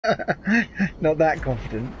Not that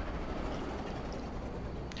confident.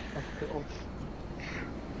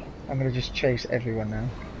 I'm gonna just chase everyone now.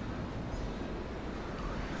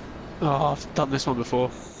 Oh, I've done this one before.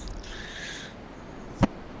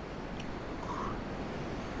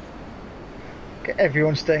 Get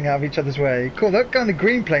everyone staying out of each other's way. Cool, that kind of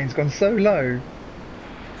green plane's gone so low.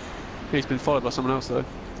 He's been followed by someone else though.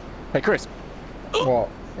 Hey, Chris. What?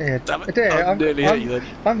 Yeah, Damn it. yeah, I nearly hit you then.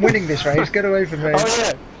 I'm winning this race. Get away from me. Oh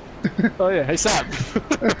yeah. Oh yeah. Hey Sam.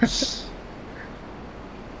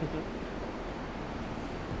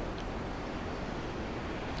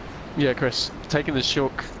 Yeah, Chris. Taking the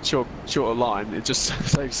shorter line, it just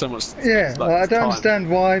saves so much. Yeah, like, I don't time. understand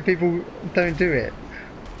why people don't do it.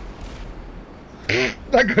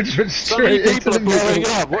 That guy just went So many straight into people the are blowing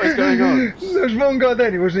middle. up. What is going on? There was one guy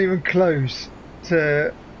then, he wasn't even close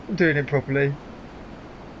to doing it properly.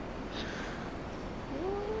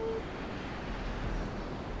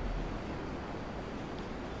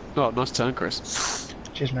 Oh, nice turn, Chris.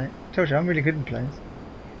 Cheers, mate. Told you, I'm really good in planes.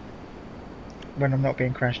 When I'm not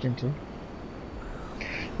being crashed into.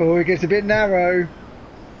 Oh, it gets a bit narrow.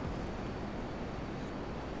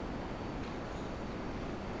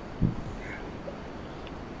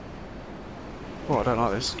 Oh, I don't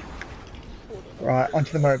like this. Right,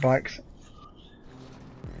 onto the motorbikes.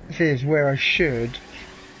 This is where I should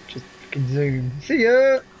just fucking zoom. See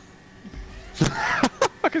ya!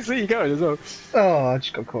 I can see you going as well. Oh, I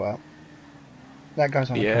just got caught up. That guy's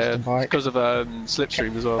on a Yeah, custom bike. because of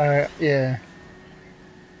slipstream as well. Yeah.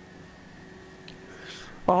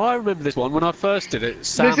 Oh, I remember this one. When I first did it,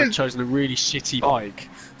 Sam had chosen a really shitty bike,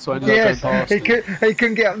 so I ended up Yes, going past he him. he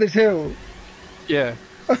couldn't get up this hill. Yeah.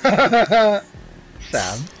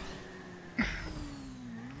 Sam.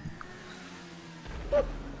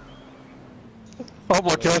 Oh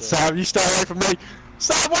my god, Sam, you stay away from me!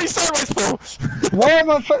 Sam, what are you staying away for? Why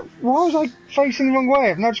was I facing the wrong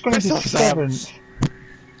way? I've now just gone into Piss off, Sam. seventh.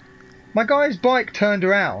 My guy's bike turned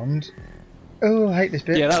around. Oh, I hate this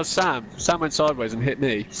bit. Yeah, that was Sam. Sam went sideways and hit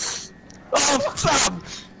me. Oh, Sam!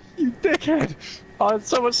 You dickhead! I had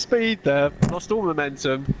so much speed there, lost all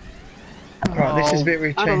momentum. Right, this is a bit where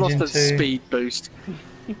we And I change lost into. a speed boost.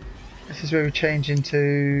 This is where we change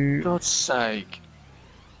into. God's sake.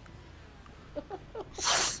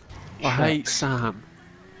 I hate Sam.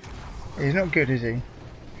 He's not good, is he?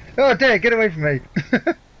 Oh, dare, get away from me!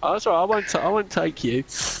 Oh, that's alright, I won't take you.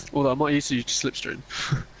 Although I might use you to slipstream.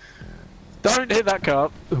 Don't hit that car.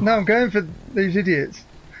 No, I'm going for these idiots.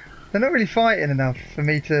 They're not really fighting enough for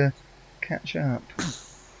me to catch up.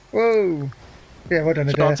 Whoa! Yeah, well done,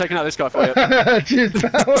 So Adair. I'm taking out this guy for you. Cheers,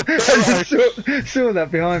 pal. I just saw that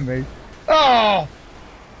behind me. Oh!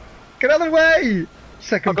 Get out of the way!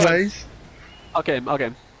 Second Okay. place. I'll get him, I'll get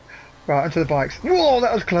him. Right, onto the bikes. Whoa,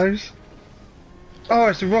 that was close. Oh,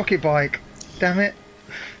 it's a rocket bike. Damn it.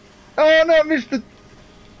 Oh no, I missed the...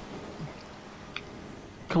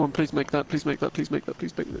 Come on, please make that, please make that, please make that,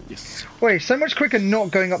 please make that. Yes. Wait, so much quicker not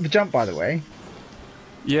going up the jump, by the way.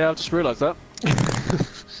 Yeah, I've just realised that.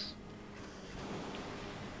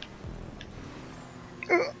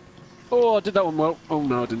 Oh, I did that one well. Oh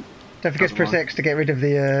no, I didn't. Don't forget to press X to get rid of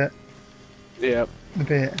the Yeah,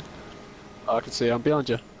 bit. I can see. I'm behind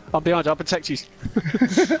you. I'm behind you. I'll protect you.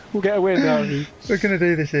 We'll get a win now. We're gonna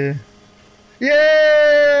do this here.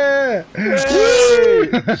 Yeah!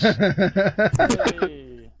 Yay!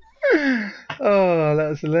 Oh, that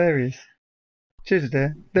was hilarious. Cheers,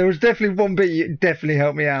 Adair. There was definitely one bit you definitely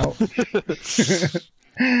helped me out.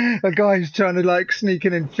 A guy who's trying to like sneak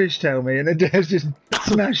in and fishtail me, and Adair's just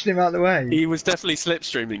smashed him out the way. He was definitely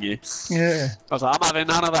slipstreaming you. Yeah. I was like, I'm having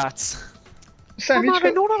none of that. Sam, I'm you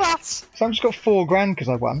having got, none of that. Sam just got $4 because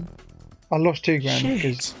I won. I lost $2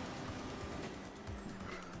 because. Shit.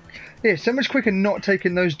 Yeah, so much quicker not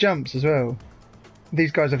taking those jumps as well.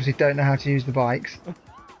 These guys obviously don't know how to use the bikes.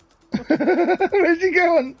 Where's he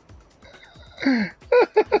going?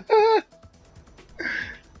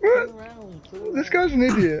 This guy's an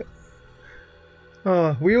idiot.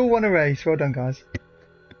 Oh, we all won a race. Well done, guys.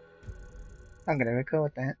 I'm going to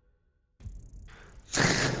record that.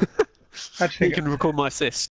 You can record my assist.